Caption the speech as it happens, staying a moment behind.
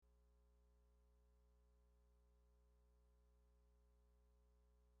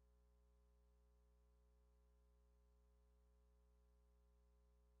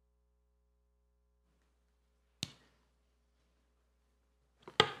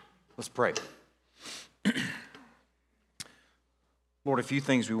Let's pray. Lord, a few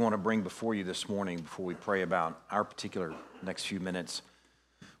things we want to bring before you this morning before we pray about our particular next few minutes.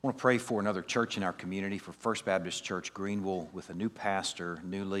 I want to pray for another church in our community, for First Baptist Church Greenville, with a new pastor,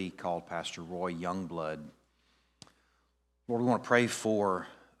 newly called Pastor Roy Youngblood. Lord, we want to pray for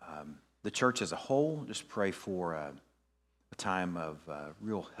the church as a whole. Just pray for a time of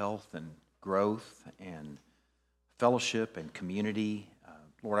real health and growth and fellowship and community.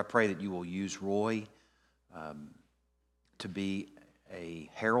 Lord, I pray that you will use Roy to be a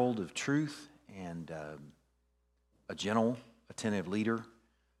herald of truth and a gentle, attentive leader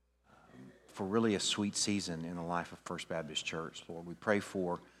for really a sweet season in the life of First Baptist Church. Lord, we pray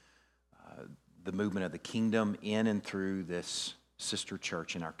for the movement of the kingdom in and through this sister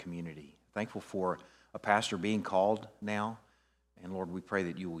church in our community. Thankful for a pastor being called now, and Lord, we pray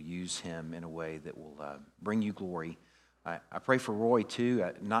that you will use him in a way that will bring you glory. I pray for Roy too,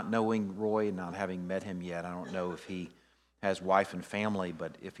 not knowing Roy and not having met him yet. I don't know if he has wife and family,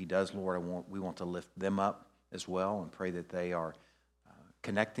 but if he does, Lord, we want to lift them up as well and pray that they are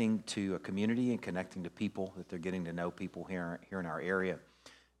connecting to a community and connecting to people, that they're getting to know people here in our area,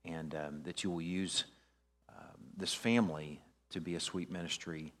 and that you will use this family to be a sweet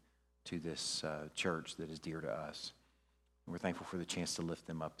ministry to this church that is dear to us. And we're thankful for the chance to lift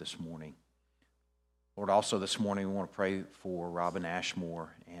them up this morning. Lord, also this morning we want to pray for Robin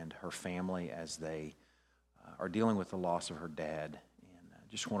Ashmore and her family as they are dealing with the loss of her dad.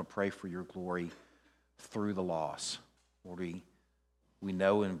 And just want to pray for your glory through the loss. Lord, we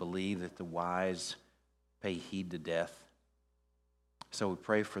know and believe that the wise pay heed to death. So we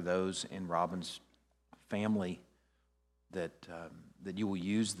pray for those in Robin's family that you will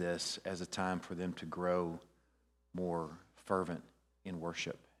use this as a time for them to grow more fervent in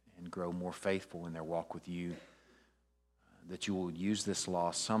worship and grow more faithful in their walk with you, that you will use this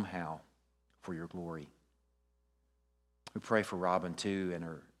loss somehow for your glory. We pray for Robin too and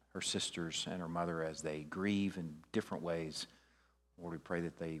her sisters and her mother as they grieve in different ways. Lord, we pray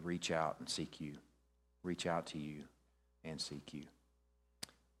that they reach out and seek you, reach out to you and seek you.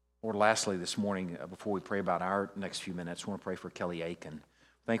 Lord, lastly this morning, before we pray about our next few minutes, we want to pray for Kelly Aiken.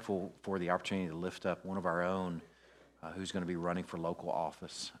 Thankful for the opportunity to lift up one of our own who's going to be running for local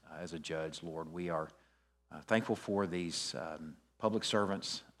office as a judge. Lord, we are thankful for these public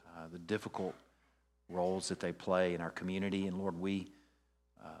servants, the difficult roles that they play in our community. And Lord, we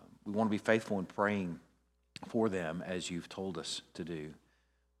want to be faithful in praying for them as you've told us to do.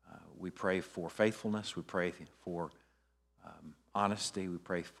 We pray for faithfulness. We pray for honesty. We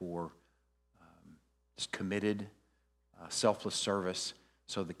pray for just committed, selfless service,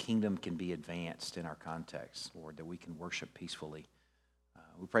 so the kingdom can be advanced in our context, Lord, that we can worship peacefully.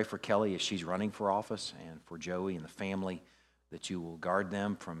 We pray for Kelly as she's running for office, and for Joey and the family, that you will guard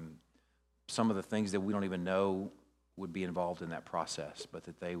them from some of the things that we don't even know would be involved in that process, but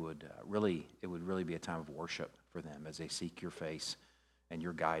that it would really be a time of worship for them as they seek your face and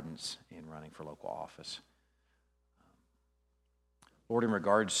your guidance in running for local office. Lord, in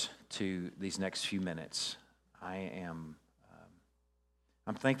regards to these next few minutes,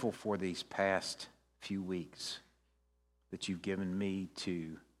 I'm thankful for these past few weeks that you've given me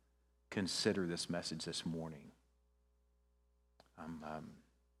to consider this message this morning. I'm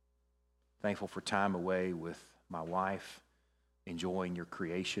thankful for time away with my wife, enjoying your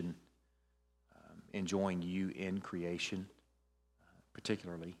creation, enjoying you in creation,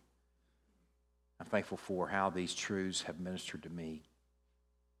 particularly. I'm thankful for how these truths have ministered to me,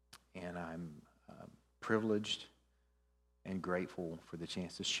 and I'm privileged and grateful for the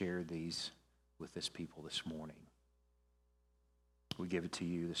chance to share these with this people this morning. We give it to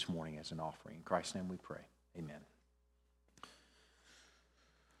you this morning as an offering. In Christ's name we pray. Amen.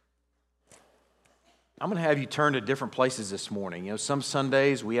 I'm going to have you turn to different places this morning. You know, some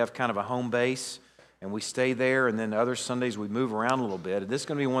Sundays we have kind of a home base and we stay there, and then other Sundays we move around a little bit. And this is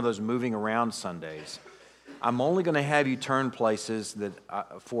going to be one of those moving around Sundays. I'm only going to have you turn places that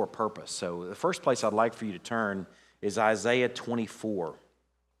for a purpose. So the first place I'd like for you to turn is Isaiah 24.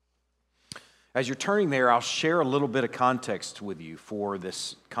 As you're turning there, I'll share a little bit of context with you for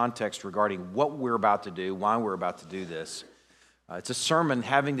this context regarding what we're about to do, why we're about to do this. It's a sermon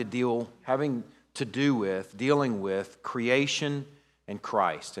having to do with dealing with creation and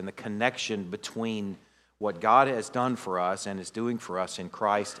Christ and the connection between what God has done for us and is doing for us in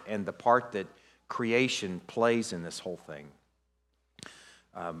Christ and the part that creation plays in this whole thing.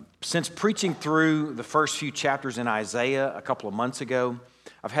 Since preaching through the first few chapters in Isaiah a couple of months ago,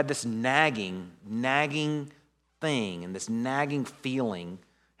 I've had this nagging thing and this nagging feeling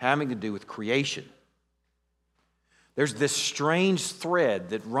having to do with creation. There's this strange thread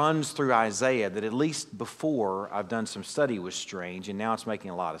that runs through Isaiah that at least before I've done some study was strange, and now it's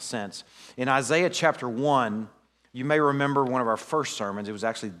making a lot of sense. In Isaiah chapter 1, you may remember one of our first sermons. It was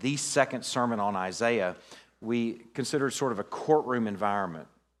actually the second sermon on Isaiah. We considered sort of a courtroom environment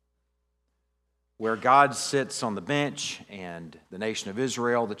where God sits on the bench and the nation of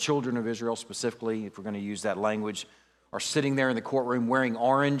Israel, the children of Israel specifically, if we're going to use that language, are sitting there in the courtroom wearing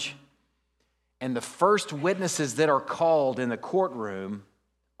orange. And the first witnesses that are called in the courtroom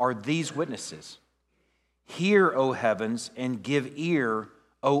are these witnesses. Hear, O heavens, and give ear,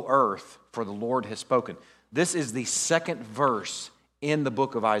 O earth, for the Lord has spoken. This is the second verse in the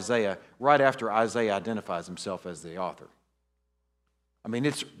book of Isaiah, right after Isaiah identifies himself as the author. I mean,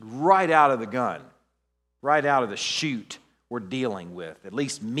 it's right out of the gun, right out of the chute we're dealing with, at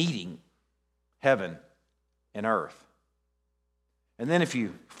least meeting heaven and earth. And then if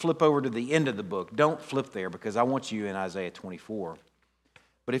you flip over to the end of the book, don't flip there because I want you in Isaiah 24.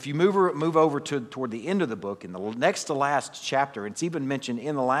 But if you move over toward the end of the book, in the next to last chapter, it's even mentioned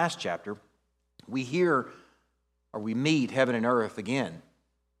in the last chapter, we hear or we meet heaven and earth again.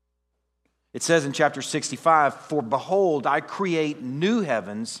 It says in chapter 65, "For behold, I create new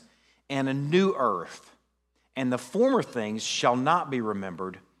heavens and a new earth, and the former things shall not be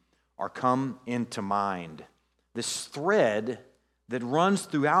remembered or come into mind." This thread that runs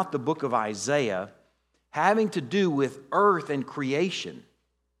throughout the book of Isaiah having to do with earth and creation.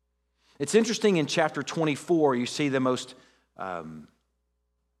 It's interesting in chapter 24, you see the most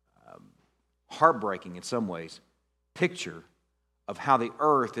heartbreaking in some ways picture of how the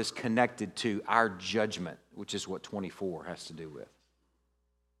earth is connected to our judgment, which is what 24 has to do with.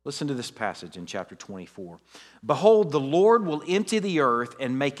 Listen to this passage in chapter 24. "Behold, the Lord will empty the earth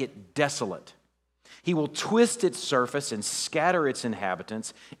and make it desolate. He will twist its surface and scatter its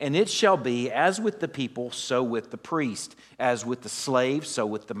inhabitants, and it shall be as with the people, so with the priest, as with the slave, so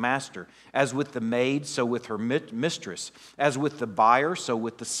with the master, as with the maid, so with her mistress, as with the buyer, so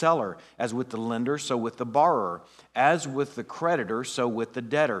with the seller, as with the lender, so with the borrower, as with the creditor, so with the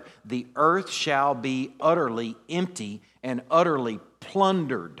debtor. The earth shall be utterly empty and utterly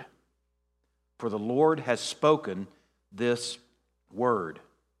plundered, for the Lord has spoken this word."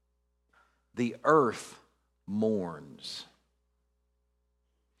 The earth mourns.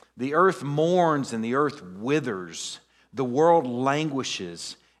 The earth mourns and the earth withers. The world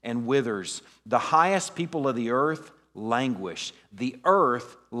languishes and withers. The highest people of the earth languish. The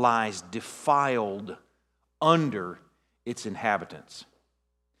earth lies defiled under its inhabitants.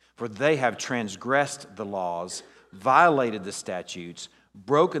 For they have transgressed the laws, violated the statutes,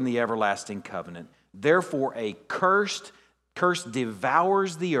 broken the everlasting covenant. Therefore a curse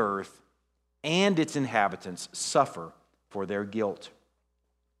devours the earth, and its inhabitants suffer for their guilt.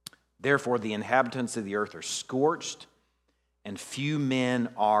 Therefore, the inhabitants of the earth are scorched, and few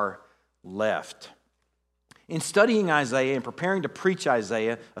men are left. In studying Isaiah and preparing to preach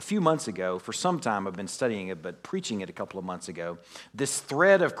Isaiah a few months ago, for some time I've been studying it, but preaching it a couple of months ago, this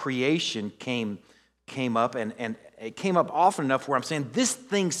thread of creation came up, and it came up often enough where I'm saying, this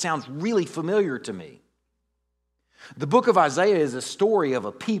thing sounds really familiar to me. The book of Isaiah is a story of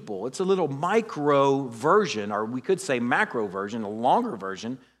a people. It's a little micro version, or we could say macro version, a longer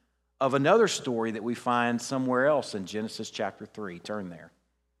version, of another story that we find somewhere else in Genesis chapter 3. Turn there.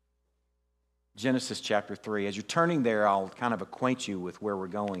 Genesis chapter 3. As you're turning there, I'll kind of acquaint you with where we're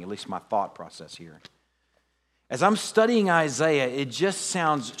going, at least my thought process here. As I'm studying Isaiah, it just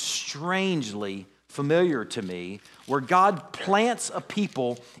sounds strangely familiar to me, where God plants a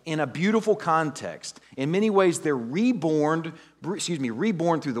people in a beautiful context. In many ways, they're reborn through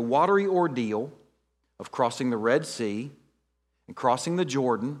the watery ordeal of crossing the Red Sea and crossing the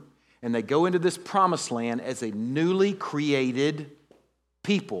Jordan, and they go into this promised land as a newly created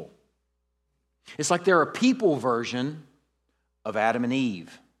people. It's like they're a people version of Adam and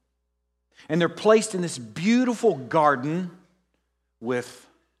Eve. And they're placed in this beautiful garden with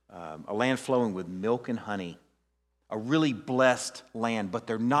a land flowing with milk and honey, a really blessed land, but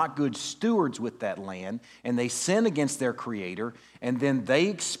they're not good stewards with that land, and they sin against their Creator, and then they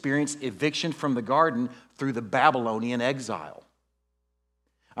experience eviction from the garden through the Babylonian exile.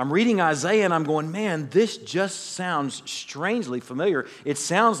 I'm reading Isaiah and I'm going, man, this just sounds strangely familiar. It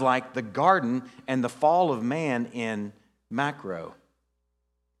sounds like the garden and the fall of man in macro.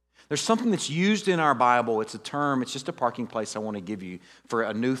 There's something that's used in our Bible. It's a term, it's just a parking place I want to give you for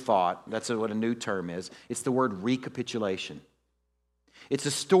a new thought. That's what a new term is. It's the word recapitulation. It's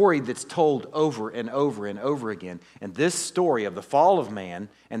a story that's told over and over and over again. And this story of the fall of man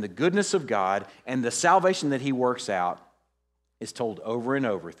and the goodness of God and the salvation that He works out is told over and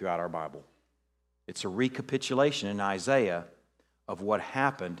over throughout our Bible. It's a recapitulation in Isaiah of what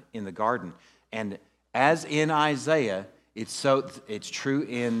happened in the garden. And as in Isaiah, it's true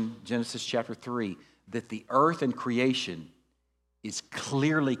in Genesis chapter 3 that the earth and creation is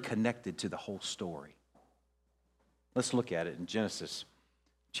clearly connected to the whole story. Let's look at it in Genesis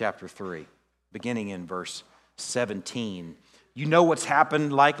chapter 3, beginning in verse 17. You know what's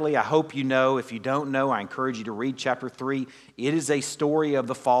happened likely. I hope you know. If you don't know, I encourage you to read chapter 3. It is a story of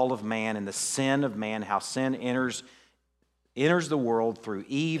the fall of man and the sin of man, how sin enters the world through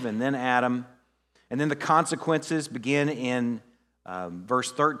Eve and then Adam. And then the consequences begin in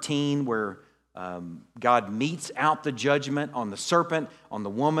verse 13, where God metes out the judgment on the serpent, on the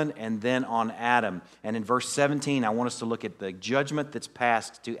woman, and then on Adam. And in verse 17, I want us to look at the judgment that's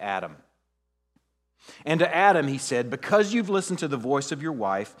passed to Adam. And to Adam he said, because you've listened to the voice of your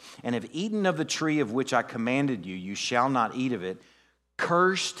wife and have eaten of the tree of which I commanded you, you shall not eat of it.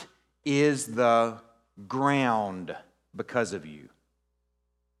 Cursed is the ground because of you.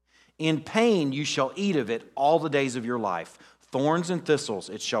 In pain you shall eat of it all the days of your life. Thorns and thistles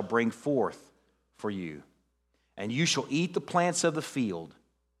it shall bring forth for you. And you shall eat the plants of the field.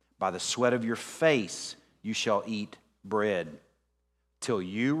 By the sweat of your face you shall eat bread, till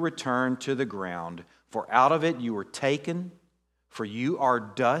you return to the ground, for out of it you were taken, for you are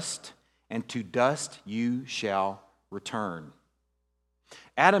dust, and to dust you shall return.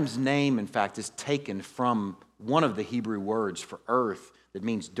 Adam's name, in fact, is taken from one of the Hebrew words for earth that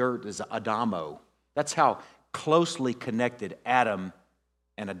means dirt, is Adamo. That's how closely connected Adam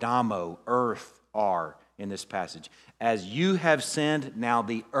and Adamo, earth, are in this passage. As you have sinned, now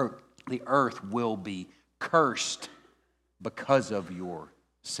the earth will be cursed because of your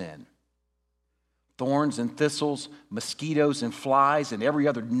sin. Thorns and thistles, mosquitoes and flies, and every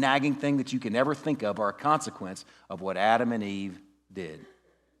other nagging thing that you can ever think of are a consequence of what Adam and Eve did.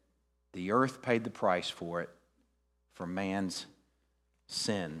 The earth paid the price for it, for man's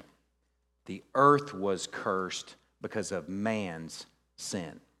sin. The earth was cursed because of man's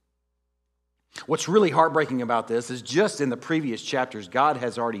sin. What's really heartbreaking about this is just in the previous chapters, God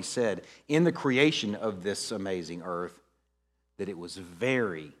has already said in the creation of this amazing earth that it was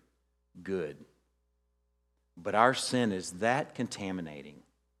very good. But our sin is that contaminating.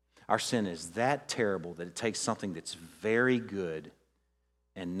 Our sin is that terrible that it takes something that's very good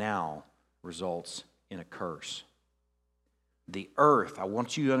and now results in a curse. The earth, I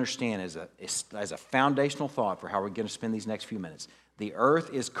want you to understand as a foundational thought for how we're going to spend these next few minutes, the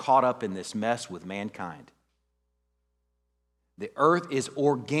earth is caught up in this mess with mankind. The earth is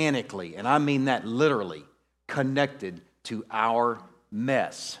organically, and I mean that literally, connected to our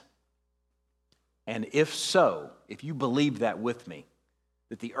mess. And if so, if you believe that with me,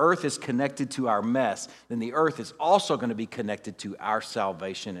 that the earth is connected to our mess, then the earth is also going to be connected to our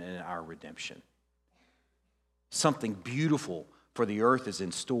salvation and our redemption. Something beautiful for the earth is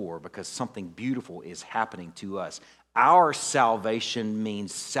in store because something beautiful is happening to us. Our salvation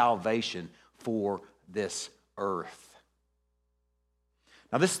means salvation for this earth.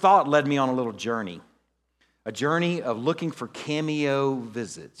 Now, this thought led me on a little journey. A journey of looking for cameo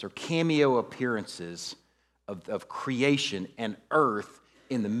visits or cameo appearances of creation and earth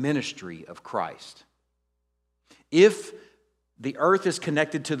in the ministry of Christ. If the earth is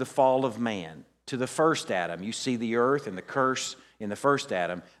connected to the fall of man, to the first Adam, you see the earth and the curse in the first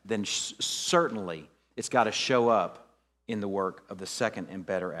Adam, then certainly it's got to show up in the work of the second and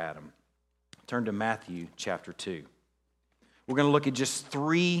better Adam. Turn to Matthew chapter 2. We're going to look at just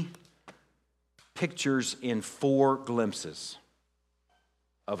 3 pictures in 4 glimpses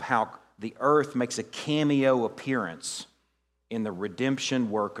of how the earth makes a cameo appearance in the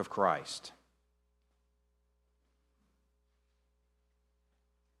redemption work of Christ.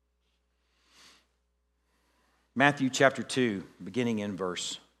 Matthew chapter 2, beginning in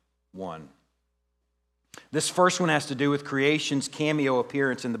verse 1. This first one has to do with creation's cameo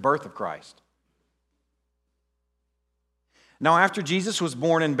appearance in the birth of Christ. Now, after Jesus was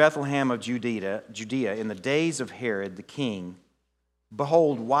born in Bethlehem of Judea, in the days of Herod the king,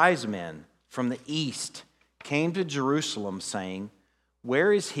 behold, wise men from the east came to Jerusalem, saying,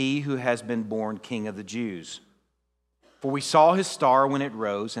 "Where is he who has been born King of the Jews? For we saw his star when it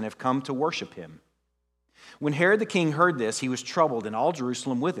rose and have come to worship him." When Herod the king heard this, he was troubled, and all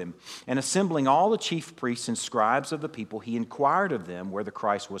Jerusalem with him. And assembling all the chief priests and scribes of the people, he inquired of them where the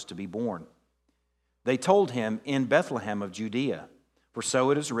Christ was to be born. They told him, "In Bethlehem of Judea, for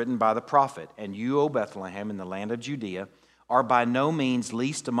so it is written by the prophet, and you, O Bethlehem, in the land of Judea, are by no means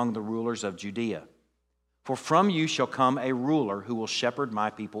least among the rulers of Judea. For from you shall come a ruler who will shepherd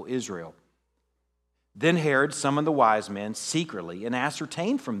my people Israel." Then Herod summoned the wise men secretly and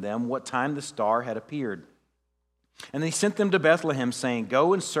ascertained from them what time the star had appeared. And he sent them to Bethlehem, saying,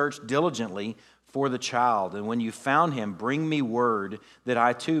 "Go and search diligently for the child, and when you found him, bring me word that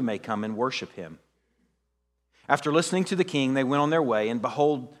I too may come and worship him." After listening to the king, they went on their way, and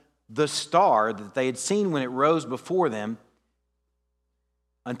behold, the star that they had seen when it rose before them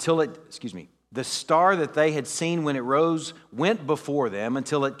the star that they had seen when it rose went before them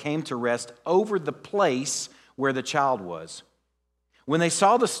until it came to rest over the place where the child was. When they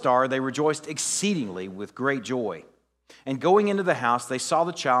saw the star, they rejoiced exceedingly with great joy. And going into the house, they saw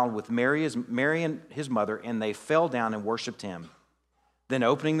the child with Mary and his mother, and they fell down and worshipped him. Then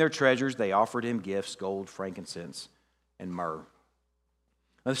opening their treasures, they offered him gifts, gold, frankincense, and myrrh.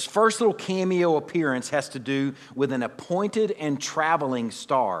 Now, this first little cameo appearance has to do with an appointed and traveling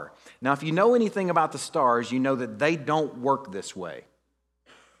star. Now, if you know anything about the stars, you know that they don't work this way.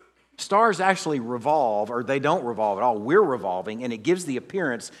 Stars actually revolve, or they don't revolve at all. We're revolving, and it gives the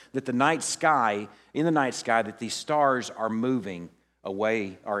appearance that in the night sky, that these stars are moving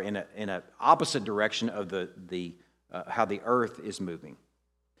away or in an opposite direction of how the earth is moving.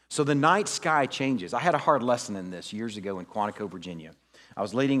 So the night sky changes. I had a hard lesson in this years ago in Quantico, Virginia. I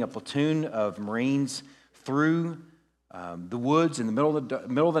was leading a platoon of Marines through the woods in the middle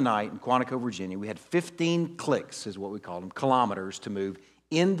of the night in Quantico, Virginia. We had 15 clicks, is what we called them, kilometers to move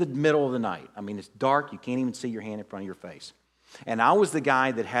in the middle of the night. I mean, it's dark. You can't even see your hand in front of your face. And I was the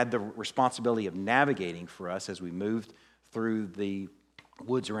guy that had the responsibility of navigating for us as we moved through the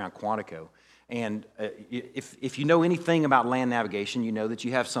woods around Quantico. And if you know anything about land navigation, you know that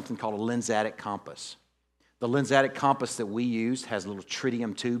you have something called a lensatic compass. The lensatic compass that we used has little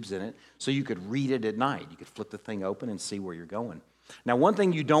tritium tubes in it, so you could read it at night. You could flip the thing open and see where you're going. Now, one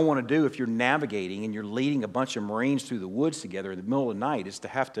thing you don't want to do if you're navigating and you're leading a bunch of Marines through the woods together in the middle of the night is to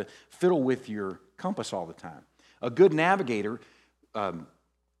have to fiddle with your compass all the time. A good navigator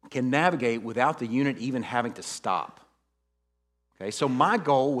can navigate without the unit even having to stop. Okay, so my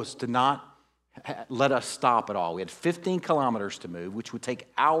goal was to not let us stop at all. We had 15 kilometers to move, which would take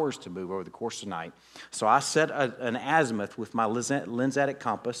hours to move over the course of the night. So I set an azimuth with my lensatic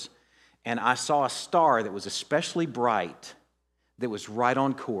compass, and I saw a star that was especially bright that was right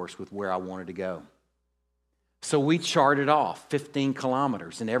on course with where I wanted to go. So we charted off 15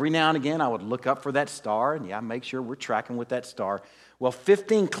 kilometers, and every now and again I would look up for that star, and make sure we're tracking with that star. Well,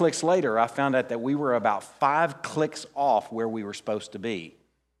 15 clicks later, I found out that we were about 5 clicks off where we were supposed to be,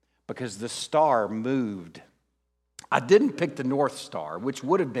 because the star moved. I didn't pick the North Star, which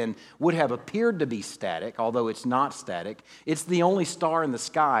would have appeared to be static, although it's not static. It's the only star in the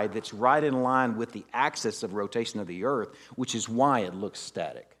sky that's right in line with the axis of rotation of the Earth, which is why it looks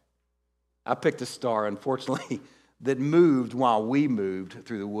static. I picked a star, unfortunately, that moved while we moved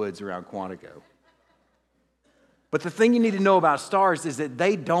through the woods around Quantico. But the thing you need to know about stars is that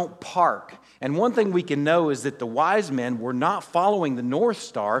they don't park. And one thing we can know is that the wise men were not following the North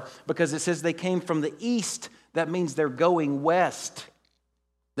Star because it says they came from the east. That means they're going west.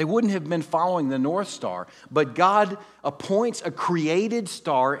 They wouldn't have been following the North Star. But God appoints a created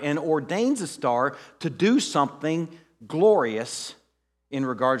star and ordains a star to do something glorious in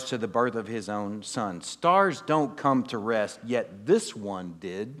regards to the birth of his own son. Stars don't come to rest, yet this one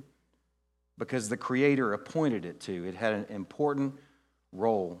did, because the Creator appointed it to. It had an important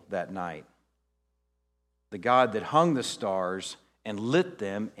role that night. The God that hung the stars and lit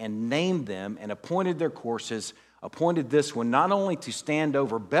them and named them and appointed their courses, appointed this one not only to stand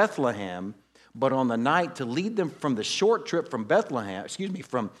over Bethlehem, but on the night to lead them from the short trip from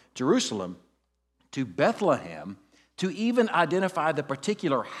Jerusalem to Bethlehem, to even identify the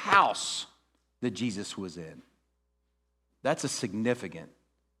particular house that Jesus was in. That's a significant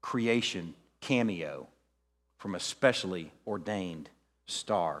creation cameo from a specially ordained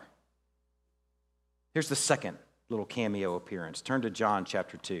star. Here's the second little cameo appearance. Turn to John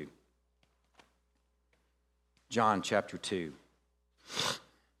chapter 2. John chapter 2.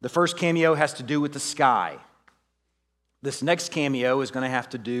 The first cameo has to do with the sky. This next cameo is going to have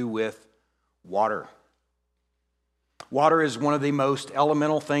to do with water. Water is one of the most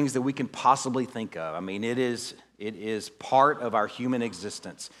elemental things that we can possibly think of. I mean, it is part of our human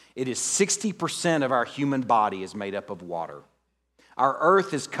existence. It is 60% of our human body is made up of water. Our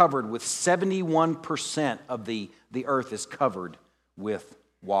earth is covered with 71% of the earth is covered with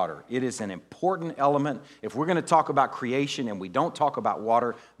water. It is an important element. If we're going to talk about creation and we don't talk about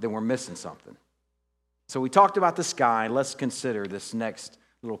water, then we're missing something. So we talked about the sky. Let's consider this next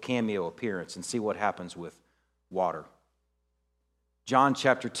little cameo appearance and see what happens with water. John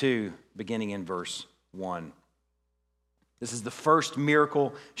chapter 2, beginning in verse 1. This is the first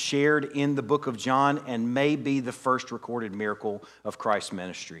miracle shared in the book of John and may be the first recorded miracle of Christ's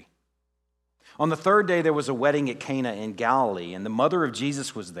ministry. On the third day, there was a wedding at Cana in Galilee, and the mother of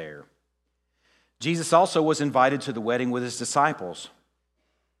Jesus was there. Jesus also was invited to the wedding with his disciples.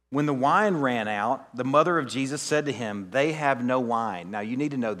 When the wine ran out, the mother of Jesus said to him, "They have no wine." Now, you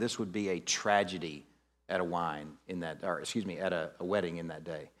need to know this would be a tragedy at a wedding in that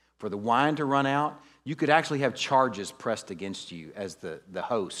day. For the wine to run out, you could actually have charges pressed against you as the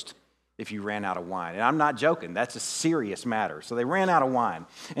host if you ran out of wine. And I'm not joking. That's a serious matter. So they ran out of wine.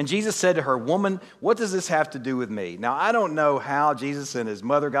 And Jesus said to her, "Woman, what does this have to do with me?" Now, I don't know how Jesus and his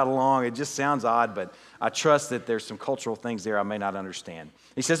mother got along. It just sounds odd, but I trust that there's some cultural things there I may not understand.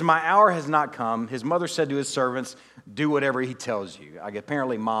 He says, "My hour has not come." His mother said to his servants, "Do whatever he tells you."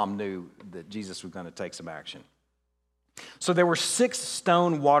 Apparently, mom knew that Jesus was going to take some action. So there were 6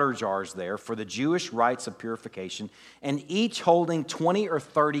 stone water jars there for the Jewish rites of purification, and each holding 20 or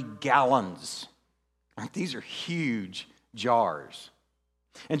 30 gallons. These are huge jars.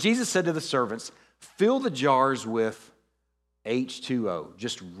 And Jesus said to the servants, "Fill the jars with H2O,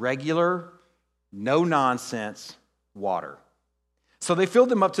 just regular, no-nonsense water." So they filled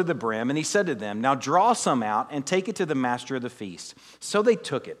them up to the brim, and he said to them, "Now draw some out and take it to the master of the feast." So they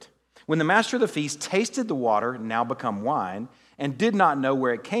took it. When the master of the feast tasted the water, now become wine, and did not know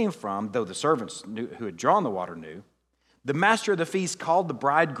where it came from, though the servants who had drawn the water knew, the master of the feast called the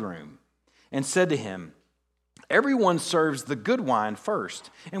bridegroom and said to him, "Everyone serves the good wine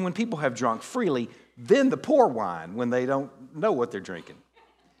first, and when people have drunk freely, then the poor wine when they don't know what they're drinking.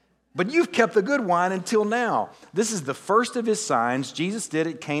 But you've kept the good wine until now." This is the first of his signs Jesus did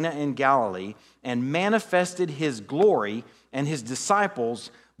at Cana in Galilee and manifested his glory, and his disciples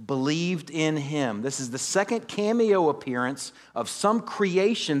believed in him. This is the second cameo appearance of some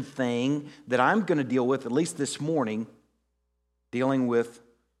creation thing that I'm going to deal with, at least this morning, dealing with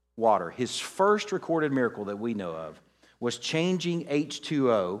water. His first recorded miracle that we know of was changing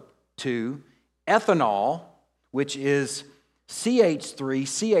H2O to ethanol, which is CH3,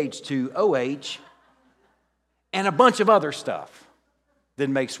 CH2OH, and a bunch of other stuff that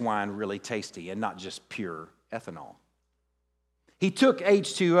makes wine really tasty and not just pure ethanol. He took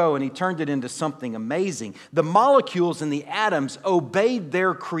H2O and he turned it into something amazing. The molecules and the atoms obeyed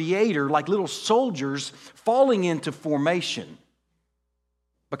their creator like little soldiers falling into formation,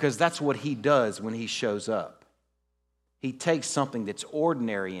 because that's what he does when he shows up. He takes something that's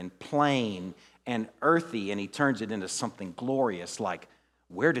ordinary and plain and earthy and he turns it into something glorious, like,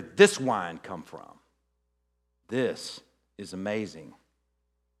 where did this wine come from? This is amazing.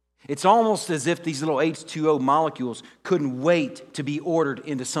 It's almost as if these little H2O molecules couldn't wait to be ordered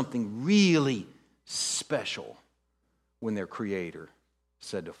into something really special when their creator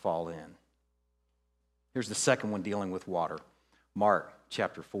said to fall in. Here's the second one dealing with water. Mark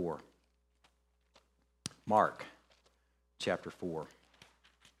chapter 4. Mark chapter 4.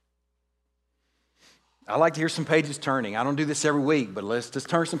 I like to hear some pages turning. I don't do this every week, but let's just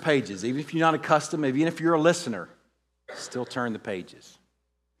turn some pages. Even if you're not accustomed, even if you're a listener, still turn the pages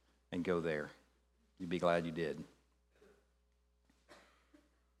and go there. You'd be glad you did.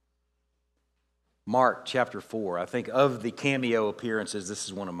 Mark chapter 4. I think of the cameo appearances, this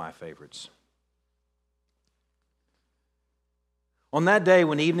is one of my favorites. On that day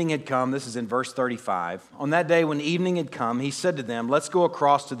when evening had come, this is in verse 35, on that day when evening had come, he said to them, "Let's go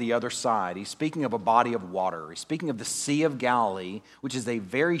across to the other side." He's speaking of a body of water. He's speaking of the Sea of Galilee, which is a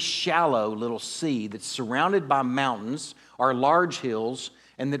very shallow little sea that's surrounded by mountains or large hills,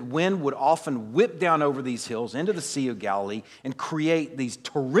 and that wind would often whip down over these hills into the Sea of Galilee and create these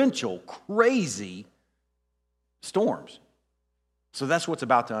torrential, crazy storms. So that's what's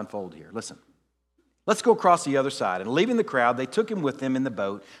about to unfold here. Listen. "Let's go across the other side." And leaving the crowd, they took him with them in the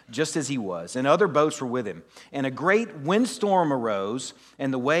boat, just as he was. And other boats were with him. And a great windstorm arose,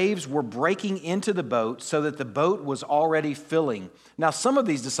 and the waves were breaking into the boat, so that the boat was already filling. Now, some of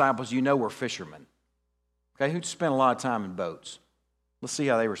these disciples, you know, were fishermen, okay, who spent a lot of time in boats. Let's see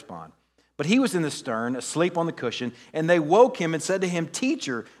how they respond. "But he was in the stern, asleep on the cushion, and they woke him and said to him,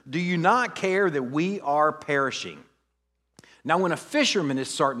 'Teacher, do you not care that we are perishing?'" Now, when a fisherman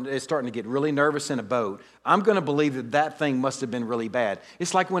is starting to get really nervous in a boat, I'm going to believe that that thing must have been really bad.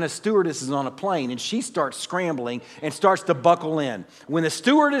 It's like when a stewardess is on a plane and she starts scrambling and starts to buckle in. When the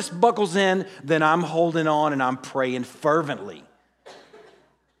stewardess buckles in, then I'm holding on and I'm praying fervently.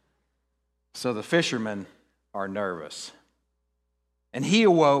 So the fishermen are nervous. And he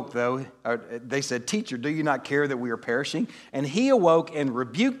awoke, though. They said, "Teacher, do you not care that we are perishing?" And he awoke and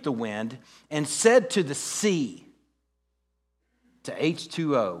rebuked the wind and said to the sea, to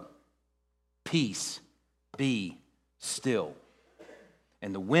H2O, "Peace, be still.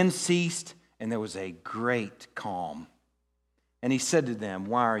 And the wind ceased, and there was a great calm. And he said to them,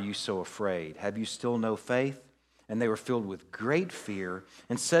 why are you so afraid? Have you still no faith? And they were filled with great fear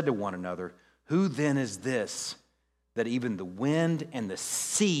and said to one another, who then is this, that even the wind and the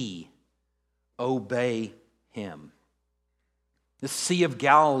sea obey him? The Sea of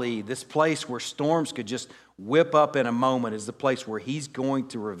Galilee, this place where storms could just whip up in a moment, is the place where he's going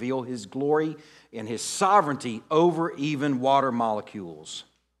to reveal his glory and his sovereignty over even water molecules.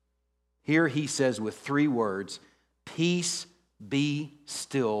 Here he says with 3 words, peace, be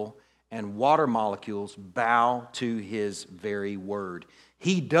still, and water molecules bow to his very word.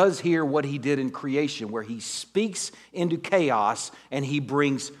 He does here what he did in creation, where he speaks into chaos and he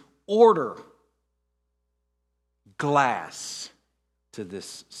brings order, glass, to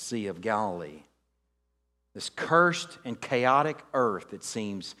this Sea of Galilee. This cursed and chaotic earth, it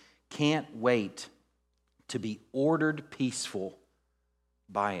seems, can't wait to be ordered peaceful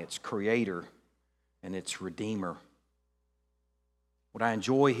by its creator and its redeemer. What I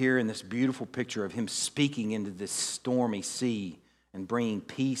enjoy here in this beautiful picture of him speaking into this stormy sea and bringing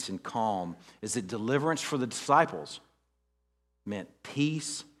peace and calm is that deliverance for the disciples meant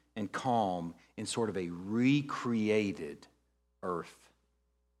peace and calm in sort of a recreated earth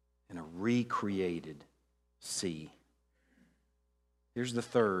and a recreated sea. Here's the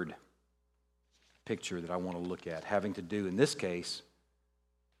third picture that I want to look at, having to do, in this case,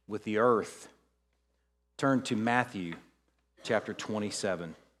 with the earth. Turn to Matthew chapter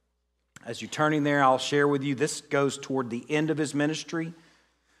 27. As you're turning there, I'll share with you, this goes toward the end of his ministry.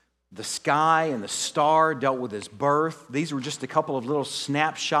 The sky and the star dealt with his birth. These were just a couple of little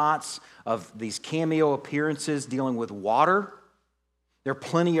snapshots of these cameo appearances dealing with water. There are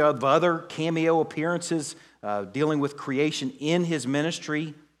plenty of other cameo appearances dealing with creation in his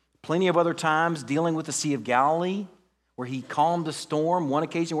ministry. Plenty of other times dealing with the Sea of Galilee, where he calmed the storm. One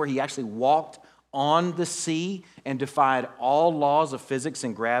occasion where he actually walked on the sea and defied all laws of physics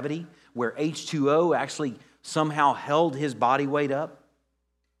and gravity, where H2O actually somehow held his body weight up.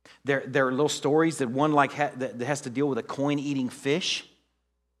 There are little stories that one that has to deal with a coin-eating fish.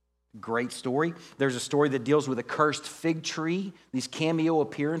 Great story. There's a story that deals with a cursed fig tree. These cameo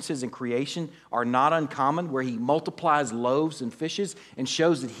appearances in creation are not uncommon, where he multiplies loaves and fishes and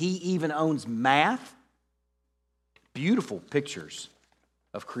shows that he even owns math. Beautiful pictures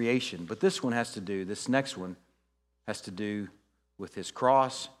of creation. But this next one has to do with his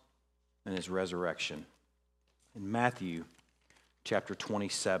cross and his resurrection. In Matthew chapter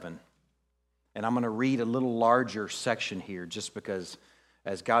 27. And I'm going to read a little larger section here just because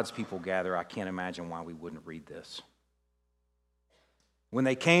as God's people gather, I can't imagine why we wouldn't read this. When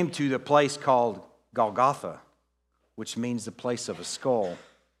they came to the place called Golgotha, which means the place of a skull,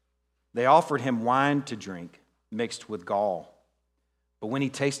 they offered him wine to drink mixed with gall. But when he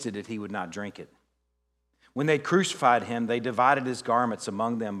tasted it, he would not drink it. When they crucified him, they divided his garments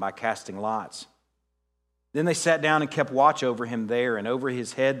among them by casting lots. Then they sat down and kept watch over him there, and over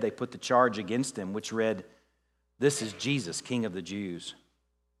his head they put the charge against him, which read, "This is Jesus, King of the Jews."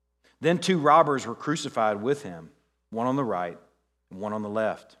 Then 2 robbers were crucified with him, one on the right and one on the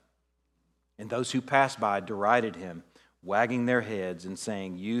left. And those who passed by derided him, wagging their heads and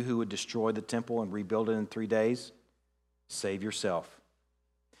saying, "You who would destroy the temple and rebuild it in 3 days, save yourself.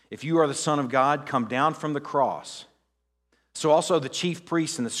 If you are the Son of God, come down from the cross." So also the chief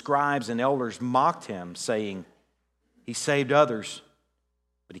priests and the scribes and elders mocked him, saying, "He saved others,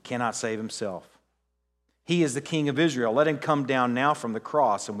 but he cannot save himself. He is the King of Israel. Let him come down now from the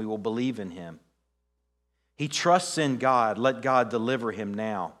cross, and we will believe in him. He trusts in God. Let God deliver him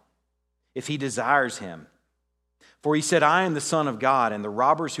now, if he desires him. For he said, 'I am the Son of God,' and the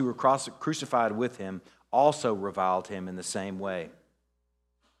robbers who were crucified with him also reviled him in the same way.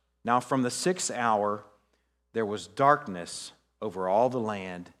 Now from the 6th hour there was darkness over all the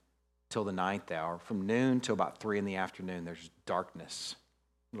land till the 9th hour. From noon till about 3 in the afternoon, there's darkness.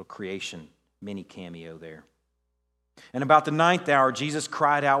 Little creation, mini cameo there. And about the 9th hour, Jesus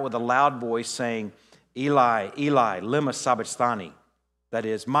cried out with a loud voice, saying, 'Eli, Eli, lema sabachthani?' That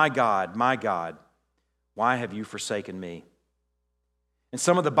is, my God, why have you forsaken me?" And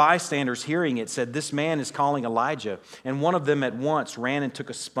some of the bystanders hearing it said, "This man is calling Elijah." And one of them at once ran and took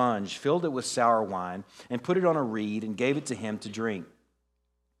a sponge, filled it with sour wine, and put it on a reed and gave it to him to drink.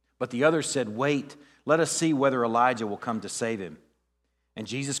 But the others said, "Wait, let us see whether Elijah will come to save him." And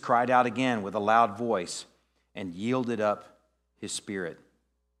Jesus cried out again with a loud voice and yielded up his spirit.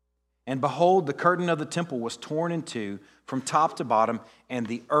 And behold, the curtain of the temple was torn in two from top to bottom, and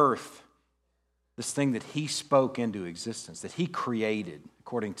the earth, this thing that he spoke into existence, that he created,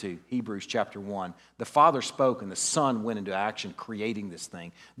 according to Hebrews chapter 1. The Father spoke and the Son went into action creating this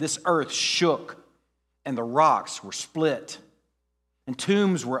thing. This earth shook and the rocks were split and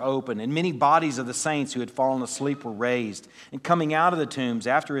tombs were opened and many bodies of the saints who had fallen asleep were raised. And coming out of the tombs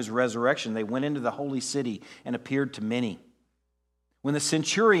after his resurrection, they went into the holy city and appeared to many. When the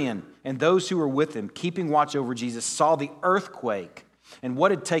centurion and those who were with him, keeping watch over Jesus, saw the earthquake and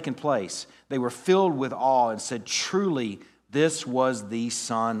what had taken place, they were filled with awe and said, "Truly, this was the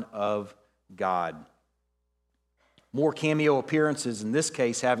Son of God." More cameo appearances, in this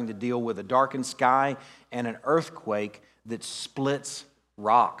case having to deal with a darkened sky and an earthquake that splits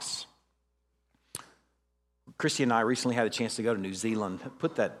rocks. Christy and I recently had a chance to go to New Zealand.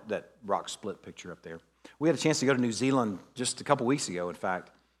 Put that rock split picture up there. We had a chance to go to New Zealand just a couple weeks ago, in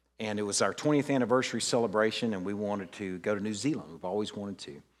fact, and it was our 20th anniversary celebration, and we wanted to go to New Zealand. We've always wanted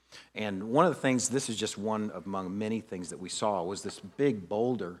to. And one of the things, this is just one among many things that we saw, was this big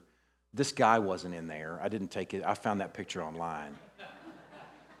boulder. This guy wasn't in there. I didn't take it. I found that picture online.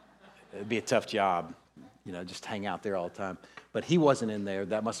 It'd be a tough job, just hang out there all the time. But he wasn't in there.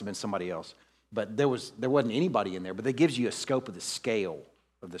 That must have been somebody else. But there wasn't anybody in there. But that gives you a scope of the scale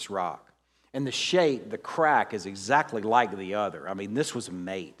of this rock. And the shape, the crack, is exactly like the other. I mean, this was a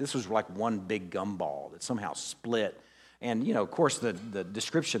mate. This was like one big gumball that somehow split. And, of course, the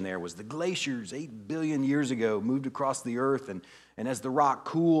description there was the glaciers 8 billion years ago moved across the earth, and as the rock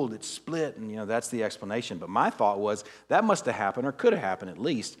cooled, it split, and, that's the explanation. But my thought was that must have happened, or could have happened at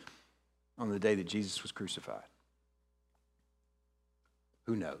least, on the day that Jesus was crucified.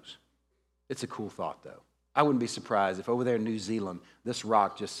 Who knows? It's a cool thought, though. I wouldn't be surprised if over there in New Zealand, this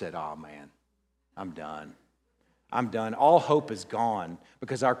rock just said, "Oh, man, I'm done. I'm done. All hope is gone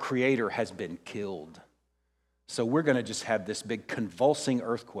because our Creator has been killed. So we're going to just have this big convulsing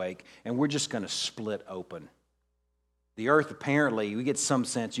earthquake, and we're just going to split open." The earth, apparently, we get some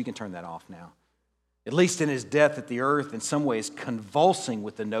sense, you can turn that off now. At least in his death, that the earth in some ways convulsing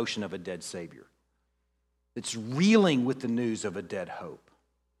with the notion of a dead Savior. It's reeling with the news of a dead hope.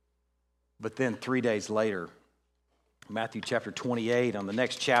 But then 3 days later, Matthew chapter 28, on the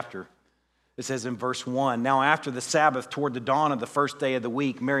next chapter, it says in verse 1, "Now after the Sabbath, toward the dawn of the first day of the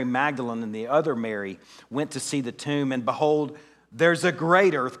week, Mary Magdalene and the other Mary went to see the tomb, and behold, there's a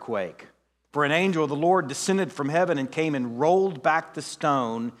great earthquake. For an angel of the Lord descended from heaven and came and rolled back the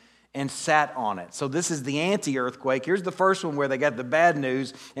stone and sat on it." So this is the anti-earthquake. Here's the first one where they got the bad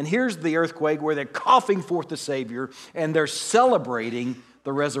news, and here's the earthquake where they're coughing forth the Savior, and they're celebrating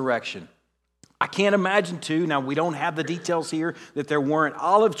the resurrection. I can't imagine, too, now we don't have the details here, that there weren't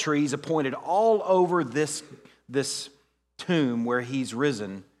olive trees appointed all over this tomb where he's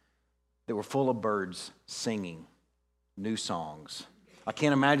risen that were full of birds singing new songs. I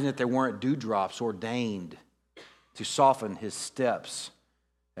can't imagine that there weren't dewdrops ordained to soften his steps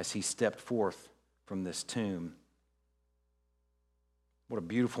as he stepped forth from this tomb. What a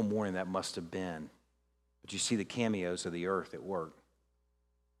beautiful morning that must have been. But you see the cameos of the earth at work.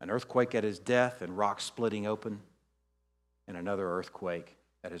 An earthquake at his death and rocks splitting open, and another earthquake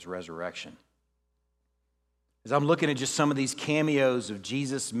at his resurrection. As I'm looking at just some of these cameos of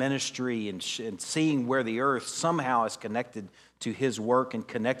Jesus' ministry and seeing where the earth somehow is connected to his work and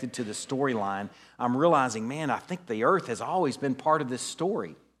connected to the storyline, I'm realizing, man, I think the earth has always been part of this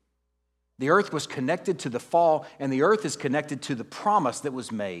story. The earth was connected to the fall, and the earth is connected to the promise that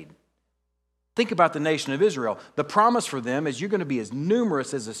was made. Think about the nation of Israel. The promise for them is you're going to be as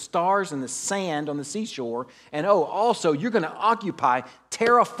numerous as the stars and the sand on the seashore. And also you're going to occupy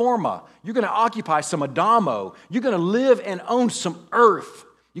terra firma. You're going to occupy some Adamo. You're going to live and own some earth.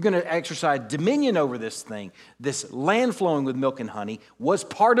 You're going to exercise dominion over this thing. This land flowing with milk and honey was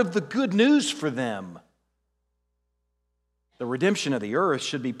part of the good news for them. The redemption of the earth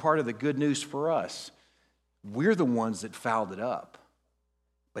should be part of the good news for us. We're the ones that fouled it up.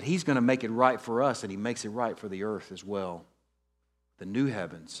 But he's going to make it right for us, and he makes it right for the earth as well. The new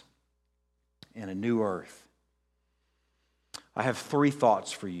heavens and a new earth. I have 3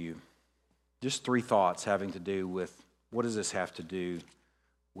 thoughts for you. Just 3 thoughts having to do with what does this have to do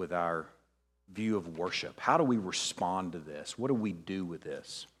with our view of worship? How do we respond to this? What do we do with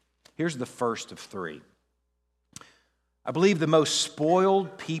this? Here's the first of 3. I believe the most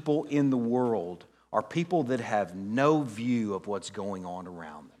spoiled people in the world are people that have no view of what's going on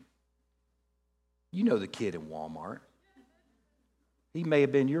around them. You know the kid in Walmart. He may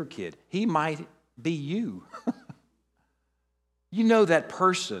have been your kid. He might be you. You know that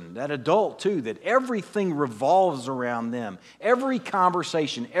person, that adult too, that everything revolves around them. Every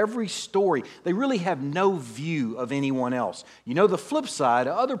conversation, every story, they really have no view of anyone else. You know the flip side,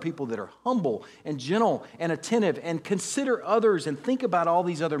 other people that are humble and gentle and attentive and consider others and think about all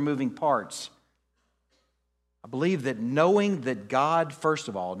these other moving parts. I believe that knowing that God, first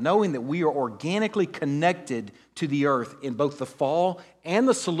of all, knowing that we are organically connected to the earth in both the fall and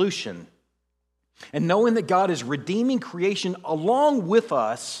the solution, and knowing that God is redeeming creation along with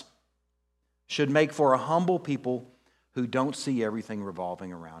us, should make for a humble people who don't see everything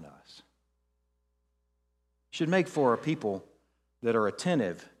revolving around us. Should make for a people that are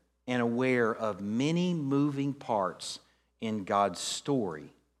attentive and aware of many moving parts in God's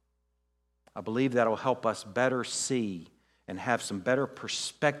story. I believe that will help us better see and have some better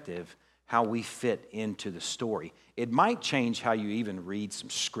perspective how we fit into the story. It might change how you even read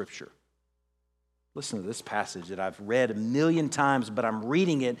some scripture. Listen to this passage that I've read 1,000,000 times, but I'm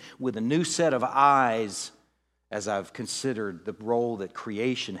reading it with a new set of eyes as I've considered the role that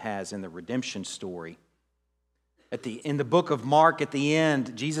creation has in the redemption story. In the book of Mark, at the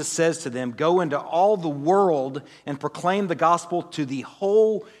end, Jesus says to them, "Go into all the world and proclaim the gospel to the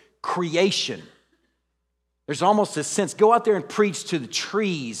whole creation." There's almost a sense, go out there and preach to the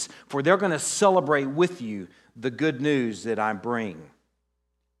trees, for they're going to celebrate with you the good news that I bring.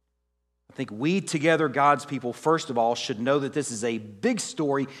 I think we together, God's people, first of all, should know that this is a big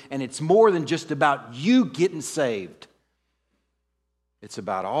story and it's more than just about you getting saved. It's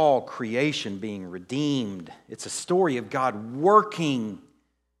about all creation being redeemed. It's a story of God working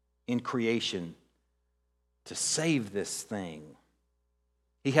in creation to save this thing.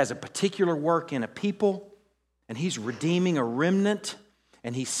 He has a particular work in a people, and He's redeeming a remnant,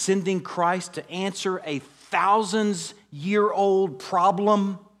 and He's sending Christ to answer a thousands-year-old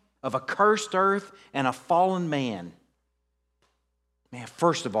problem of a cursed earth and a fallen man. Man,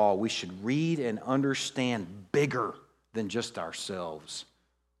 first of all, we should read and understand bigger than just ourselves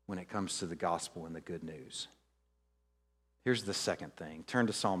when it comes to the gospel and the good news. Here's the second thing. Turn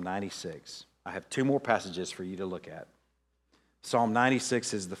to Psalm 96. I have 2 more passages for you to look at. Psalm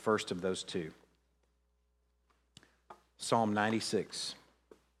 96 is the first of those 2. Psalm 96.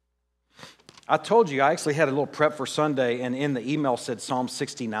 I told you I actually had a little prep for Sunday, and in the email said Psalm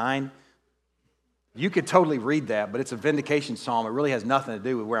 69. You could totally read that, but it's a vindication psalm. It really has nothing to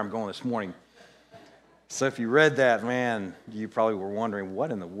do with where I'm going this morning. So if you read that, man, you probably were wondering,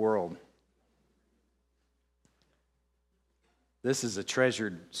 what in the world? This is a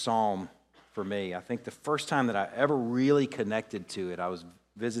treasured psalm for me. I think the first time that I ever really connected to it, I was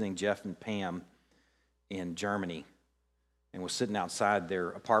visiting Jeff and Pam in Germany and was sitting outside their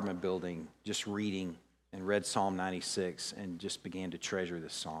apartment building just reading and read Psalm 96 and just began to treasure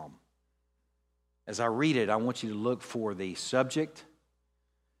this psalm. As I read it, I want you to look for the subject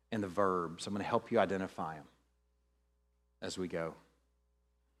and the verbs. I'm going to help you identify them as we go.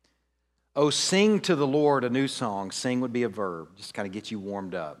 Oh, sing to the Lord a new song. Sing would be a verb. Just kind of get you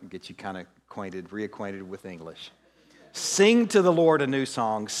warmed up and get you kind of reacquainted with English. Sing to the Lord a new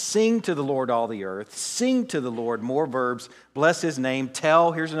song. Sing to the Lord all the earth. Sing to the Lord, more verbs. Bless His name.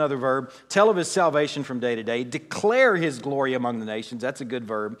 Tell, here's another verb. Tell of His salvation from day to day. Declare His glory among the nations. That's a good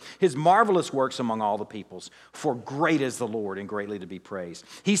verb. His marvelous works among all the peoples. For great is the Lord and greatly to be praised.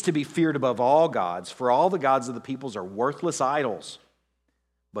 He's to be feared above all gods. For all the gods of the peoples are worthless idols.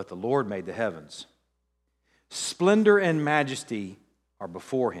 But the Lord made the heavens. Splendor and majesty are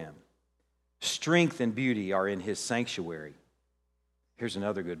before Him. Strength and beauty are in His sanctuary. Here's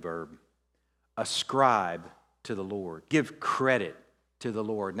another good verb. Ascribe to the Lord. Give credit to the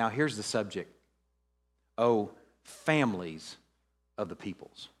Lord. Now here's the subject. Oh, families of the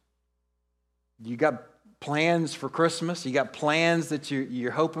peoples. You got plans for Christmas? You got plans that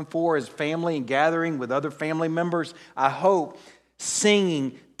you're hoping for as family and gathering with other family members? I hope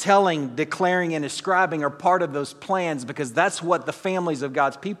singing, telling, declaring, and ascribing are part of those plans, because that's what the families of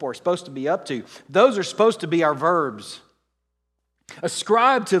God's people are supposed to be up to. Those are supposed to be our verbs.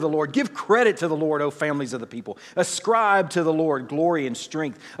 Ascribe to the Lord. Give credit to the Lord, O families of the people. Ascribe to the Lord glory and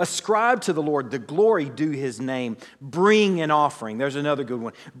strength. Ascribe to the Lord the glory due His name. Bring an offering. There's another good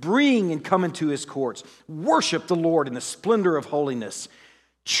one. Bring and come into His courts. Worship the Lord in the splendor of holiness.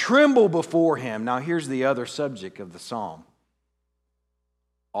 Tremble before Him. Now here's the other subject of the psalm.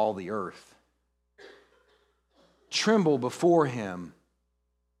 All the earth. Tremble before Him,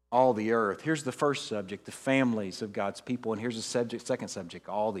 all the earth. Here's the first subject, the families of God's people. And here's the second subject,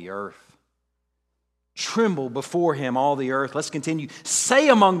 all the earth. Tremble before him, all the earth. Let's continue. Say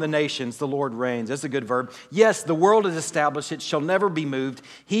among the nations, the Lord reigns. That's a good verb. Yes, the world is established. It shall never be moved.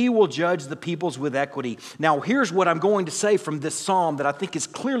 He will judge the peoples with equity. Now, here's what I'm going to say from this psalm that I think is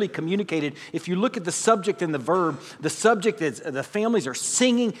clearly communicated. If you look at the subject and the verb, the subject is the families are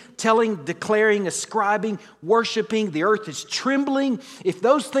singing, telling, declaring, ascribing, worshiping. The earth is trembling. If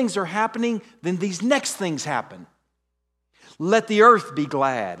those things are happening, then these next things happen. Let the earth be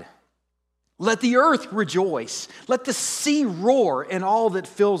glad. Let the earth rejoice. Let the sea roar and all that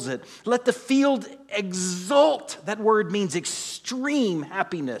fills it. Let the field exult. That word means extreme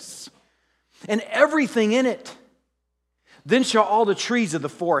happiness. And everything in it. Then shall all the trees of the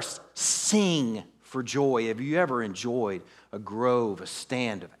forest sing for joy. Have you ever enjoyed a grove, a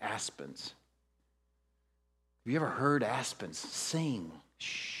stand of aspens? Have you ever heard aspens sing?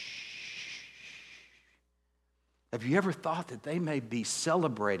 Shh. Have you ever thought that they may be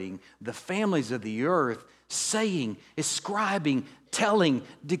celebrating the families of the earth, saying, ascribing, telling,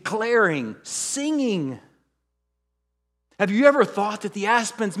 declaring, singing? Have you ever thought that the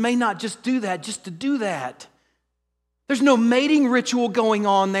aspens may not just do that just to do that? There's no mating ritual going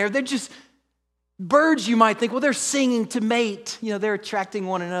on there. They're just birds, you might think, well, they're singing to mate. You know, they're attracting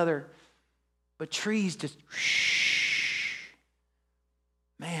one another. But trees just, shh.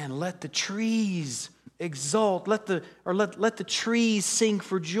 Man, let the trees exult. Let the trees sing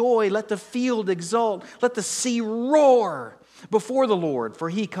for joy. Let the field exult. Let the sea roar before the Lord, for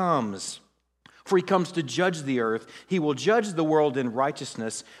he comes. For he comes to judge the earth. He will judge the world in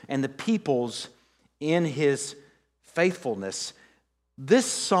righteousness and the peoples in his faithfulness. This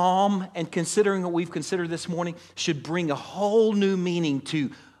psalm, and considering what we've considered this morning, should bring a whole new meaning to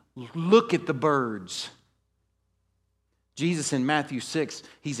look at the birds. Jesus in Matthew 6,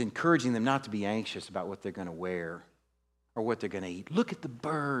 he's encouraging them not to be anxious about what they're going to wear or what they're going to eat. Look at the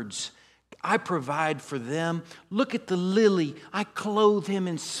birds. I provide for them. Look at the lily. I clothe him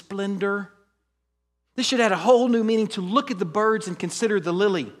in splendor. This should add a whole new meaning to look at the birds and consider the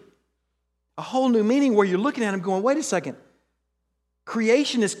lily. A whole new meaning where you're looking at them going, wait a second.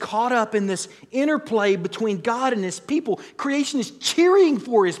 Creation is caught up in this interplay between God and his people. Creation is cheering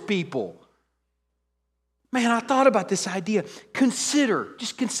for his people. Man, I thought about this idea.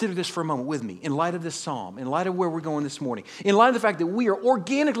 Just consider this for a moment with me in light of this psalm, in light of where we're going this morning, in light of the fact that we are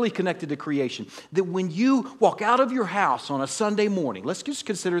organically connected to creation, that when you walk out of your house on a Sunday morning, let's just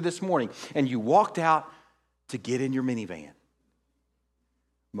consider this morning, and you walked out to get in your minivan.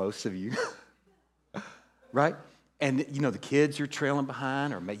 Most of you, right? And, you know, the kids you're trailing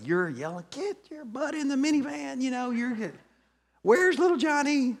behind, or you're yelling, get your butt in the minivan, you know, you're good. Where's little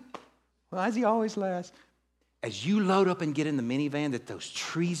Johnny? Why is he always last? As you load up and get in the minivan, that those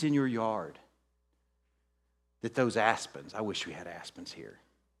trees in your yard, that those aspens, I wish we had aspens here,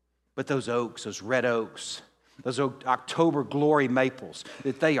 but those oaks, those red oaks, those October glory maples,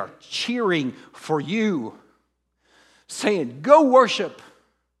 that they are cheering for you, saying, go worship.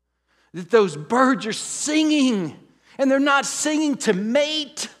 That those birds are singing, and they're not singing to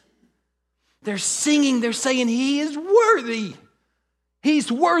mate. They're singing, they're saying, he is worthy.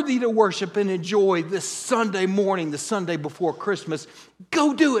 He's worthy to worship and enjoy this Sunday morning, the Sunday before Christmas.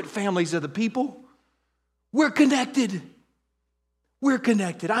 Go do it, families of the people. We're connected. We're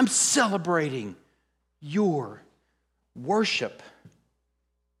connected. I'm celebrating your worship.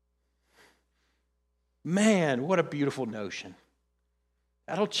 Man, what a beautiful notion.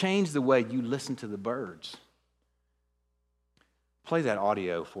 That'll change the way you listen to the birds. Play that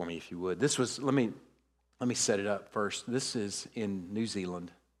audio for me if you would. Let me set it up first. This is in New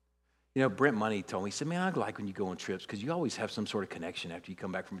Zealand. You know, Brent Money told me, he said, man, I like when you go on trips because you always have some sort of connection after you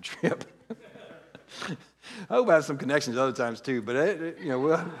come back from a trip. I hope I have some connections other times too, but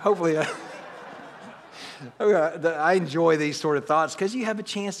hopefully I enjoy these sort of thoughts because you have a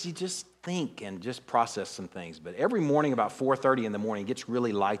chance to just think and just process some things. But every morning about 4:30 in the morning, it gets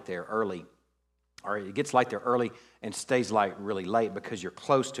really light there early. Or it gets light there early and stays light really late because you're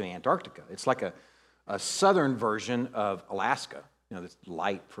close to Antarctica. It's like a southern version of Alaska. You know, it's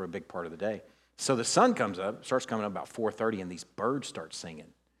light for a big part of the day. So the sun starts coming up about 4:30, and these birds start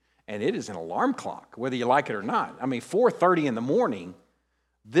singing. And it is an alarm clock, whether you like it or not. I mean, 4:30 in the morning,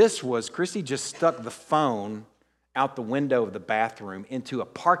 Christy just stuck the phone out the window of the bathroom into a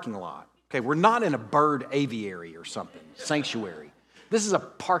parking lot. Okay, we're not in a bird aviary or something, sanctuary. This is a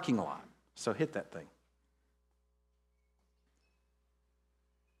parking lot. So hit that thing.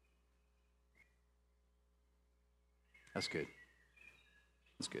 That's good.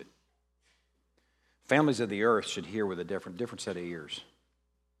 That's good. Families of the earth should hear with a different set of ears.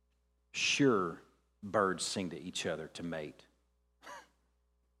 Sure, birds sing to each other to mate.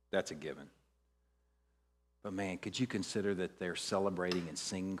 That's a given. But man, could you consider that they're celebrating and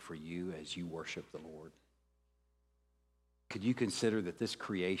singing for you as you worship the Lord? Could you consider that this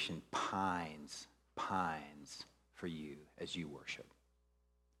creation pines for you as you worship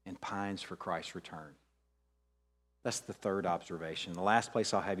and pines for Christ's return? That's the third observation. The last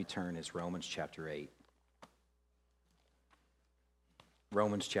place I'll have you turn is Romans chapter 8.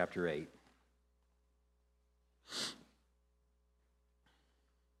 Romans chapter 8.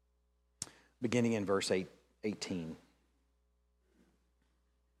 Beginning in verse 18.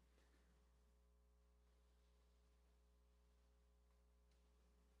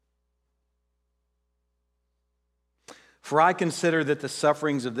 For I consider that the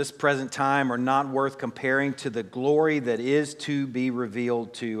sufferings of this present time are not worth comparing to the glory that is to be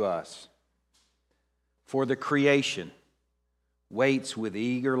revealed to us. For the creation waits with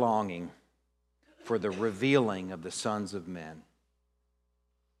eager longing for the revealing of the sons of men.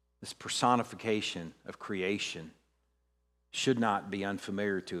 This personification of creation should not be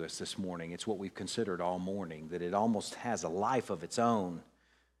unfamiliar to us this morning. It's what we've considered all morning, that it almost has a life of its own.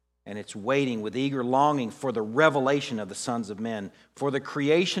 And it's waiting with eager longing for the revelation of the sons of men. For the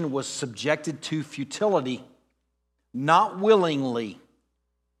creation was subjected to futility, not willingly,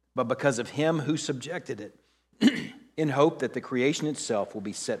 but because of him who subjected it, in hope that the creation itself will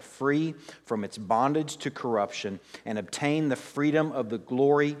be set free from its bondage to corruption and obtain the freedom of the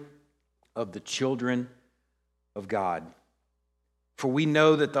glory of the children of God. For we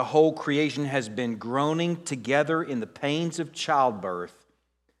know that the whole creation has been groaning together in the pains of childbirth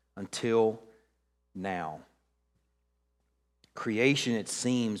until now. Creation, it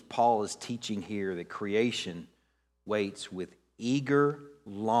seems, Paul is teaching here that creation waits with eager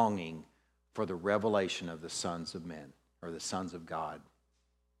longing for the revelation of the sons of men, or the sons of God.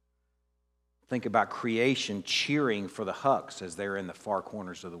 Think about creation cheering for the Hucks as they're in the far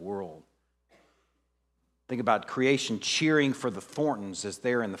corners of the world. Think about creation cheering for the Thorntons as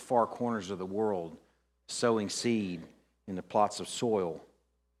they're in the far corners of the world, sowing seed in the plots of soil.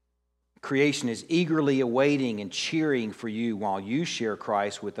 Creation is eagerly awaiting and cheering for you while you share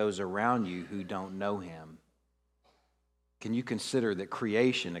Christ with those around you who don't know him. Can you consider that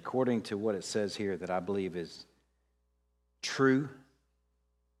creation, according to what it says here that I believe is true,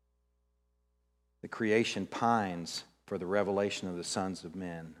 the creation pines for the revelation of the sons of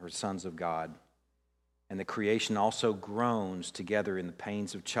men, or sons of God. And the creation also groans together in the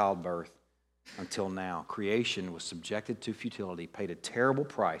pains of childbirth until now. Creation was subjected to futility, paid a terrible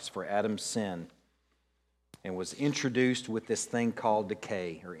price for Adam's sin, and was introduced with this thing called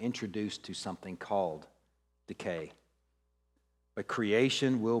decay, or introduced to something called decay. But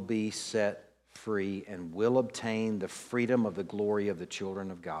creation will be set free and will obtain the freedom of the glory of the children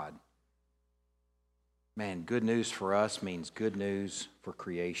of God. Man, good news for us means good news for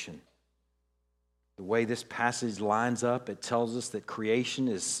creation. The way this passage lines up, it tells us that creation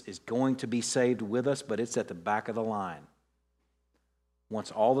is going to be saved with us, but it's at the back of the line.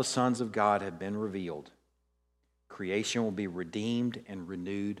 Once all the sons of God have been revealed, creation will be redeemed and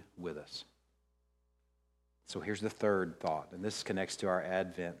renewed with us. So here's the third thought, and this connects to our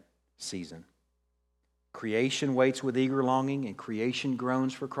Advent season. Creation waits with eager longing, and creation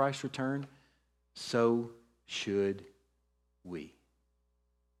groans for Christ's return. So should we.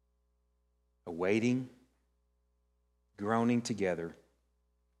 Awaiting, groaning together.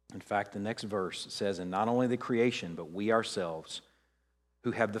 In fact, the next verse says, and not only the creation, but we ourselves,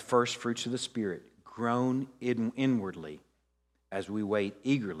 who have the first fruits of the Spirit, groan inwardly as we wait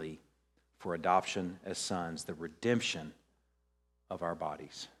eagerly for adoption as sons, the redemption of our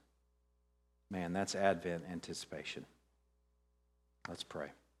bodies. Man, that's Advent anticipation. Let's pray.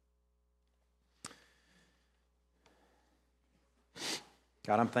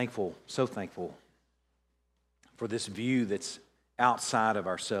 God, I'm thankful, so thankful for this view that's outside of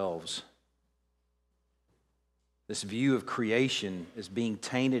ourselves. This view of creation is being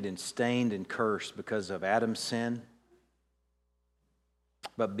tainted and stained and cursed because of Adam's sin,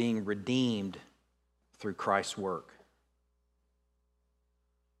 but being redeemed through Christ's work.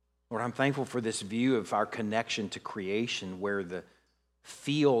 Lord, I'm thankful for this view of our connection to creation, where the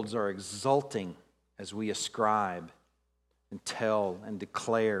fields are exulting as we ascribe and tell and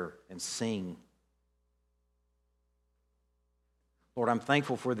declare and sing. Lord, I'm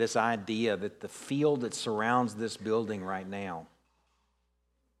thankful for this idea that the field that surrounds this building right now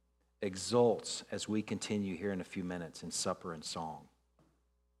exults as we continue here in a few minutes in supper and song.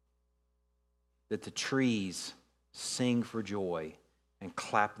 That the trees sing for joy and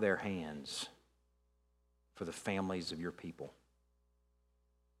clap their hands for the families of your people.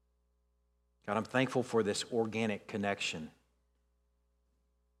 God, I'm thankful for this organic connection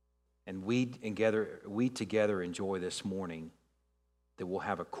And we together enjoy this morning that we'll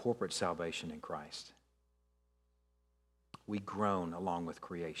have a corporate salvation in Christ. We groan along with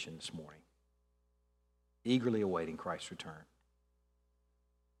creation this morning, eagerly awaiting Christ's return.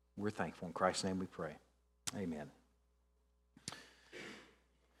 We're thankful. In Christ's name we pray. Amen.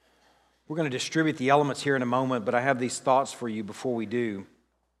 We're going to distribute the elements here in a moment, but I have these thoughts for you before we do.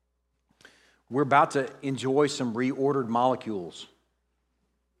 We're about to enjoy some reordered molecules.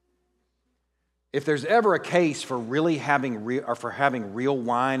 If there's ever a case for really having real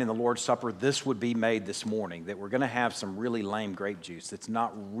wine in the Lord's Supper, this would be made this morning, that we're going to have some really lame grape juice that's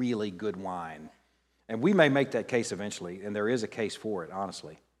not really good wine. And we may make that case eventually, and there is a case for it,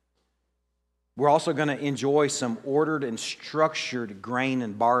 honestly. We're also going to enjoy some ordered and structured grain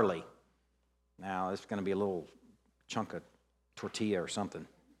and barley. Now, it's going to be a little chunk of tortilla or something.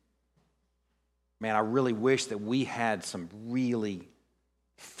 Man, I really wish that we had some really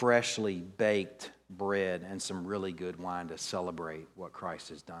freshly baked bread and some really good wine to celebrate what Christ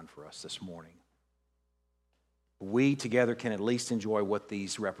has done for us this morning. We together can at least enjoy what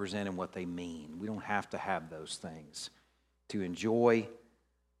these represent and what they mean. We don't have to have those things to enjoy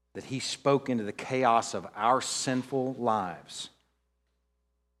that He spoke into the chaos of our sinful lives.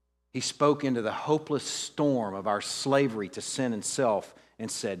 He spoke into the hopeless storm of our slavery to sin and self and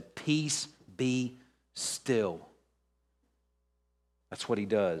said, "Peace, be still." That's what He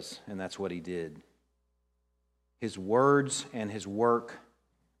does, and that's what He did. His words and His work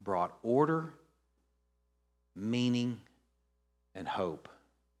brought order, meaning, and hope.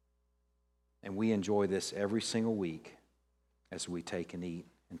 And we enjoy this every single week as we take and eat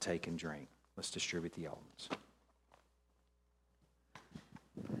and take and drink. Let's distribute the elements.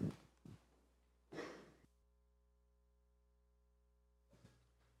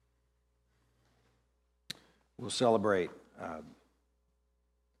 We'll celebrate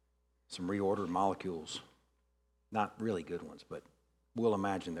some reordered molecules. Not really good ones, but we'll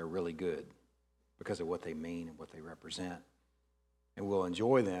imagine they're really good because of what they mean and what they represent. And we'll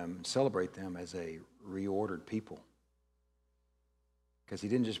enjoy them and celebrate them as a reordered people. Because He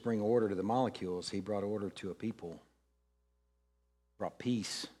didn't just bring order to the molecules, He brought order to a people. Brought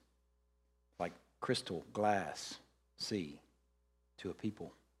peace, like crystal, glass, sea, to a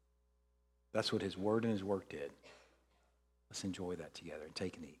people. That's what His word and His work did. Let's enjoy that together and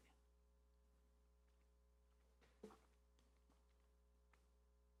take and eat.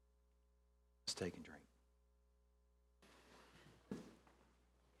 Let's take and drink.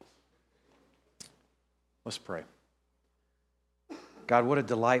 Let's pray. God, what a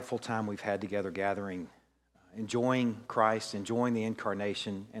delightful time we've had together gathering, enjoying Christ, enjoying the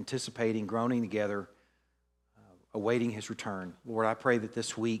incarnation, anticipating, groaning together, awaiting His return. Lord, I pray that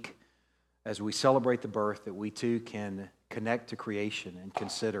this week, as we celebrate the birth, that we too can connect to creation and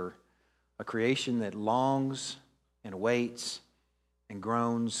consider a creation that longs and awaits and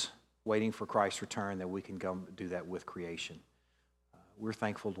groans, waiting for Christ's return, that we can go do that with creation. We're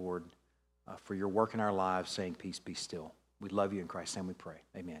thankful, Lord, for your work in our lives, saying, "Peace, be still." We love you in Christ's name we pray.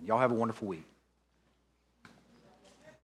 Amen. Y'all have a wonderful week.